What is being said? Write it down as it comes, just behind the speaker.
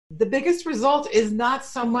The biggest result is not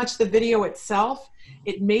so much the video itself.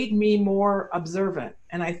 It made me more observant,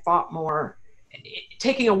 and I thought more.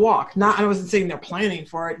 Taking a walk, I wasn't sitting there planning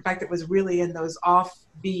for it. In fact, it was really in those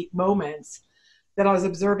offbeat moments that I was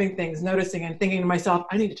observing things, noticing, and thinking to myself,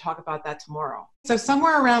 I need to talk about that tomorrow. So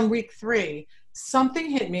somewhere around week 3, something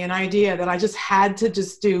hit me, an idea that I just had to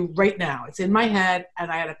just do right now. It's in my head,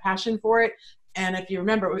 and I had a passion for it. And if you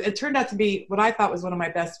remember, it turned out to be what I thought was one of my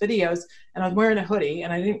best videos. And I was wearing a hoodie,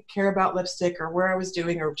 and I didn't care about lipstick or where I was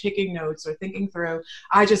doing or taking notes or thinking through.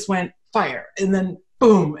 I just went fire, and then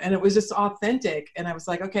boom. And it was just authentic. And I was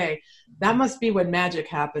like, okay, that must be when magic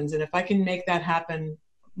happens. And if I can make that happen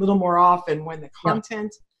a little more often, when the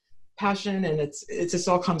content, passion, and it just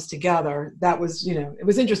all comes together, that was, it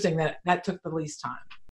was interesting that took the least time.